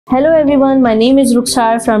Hello everyone, my name is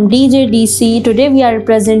Ruksar from DJDC. Today we are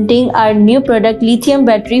presenting our new product lithium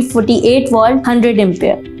battery 48 volt 100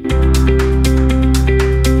 ampere.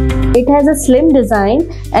 It has a slim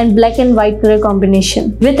design and black and white color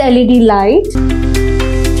combination with LED light.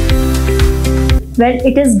 When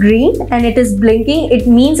it is green and it is blinking, it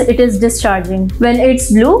means it is discharging. When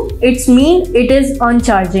it's blue, it means it is on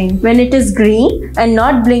charging. When it is green and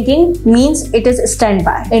not blinking, means it is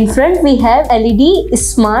standby. In front we have LED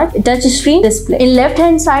smart touchscreen display. In left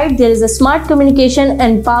hand side there is a smart communication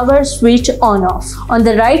and power switch on off. On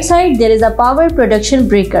the right side there is a power production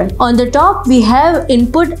breaker. On the top we have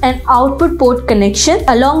input and output port connection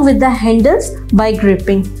along with the handles by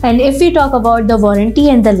gripping. And if we talk about the warranty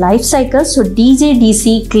and the life cycle, so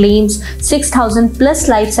DJDC claims 6000 plus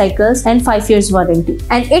life cycles and 5 years warranty.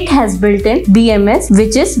 And it has built-in BMS,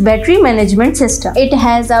 which is battery management system. It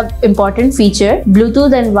has a important feature,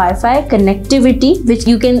 Bluetooth and Wi-Fi connectivity, which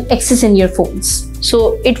you can access in your phones.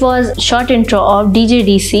 So it was short intro of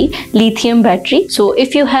DJDC lithium battery. So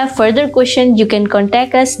if you have further questions, you can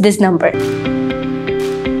contact us this number.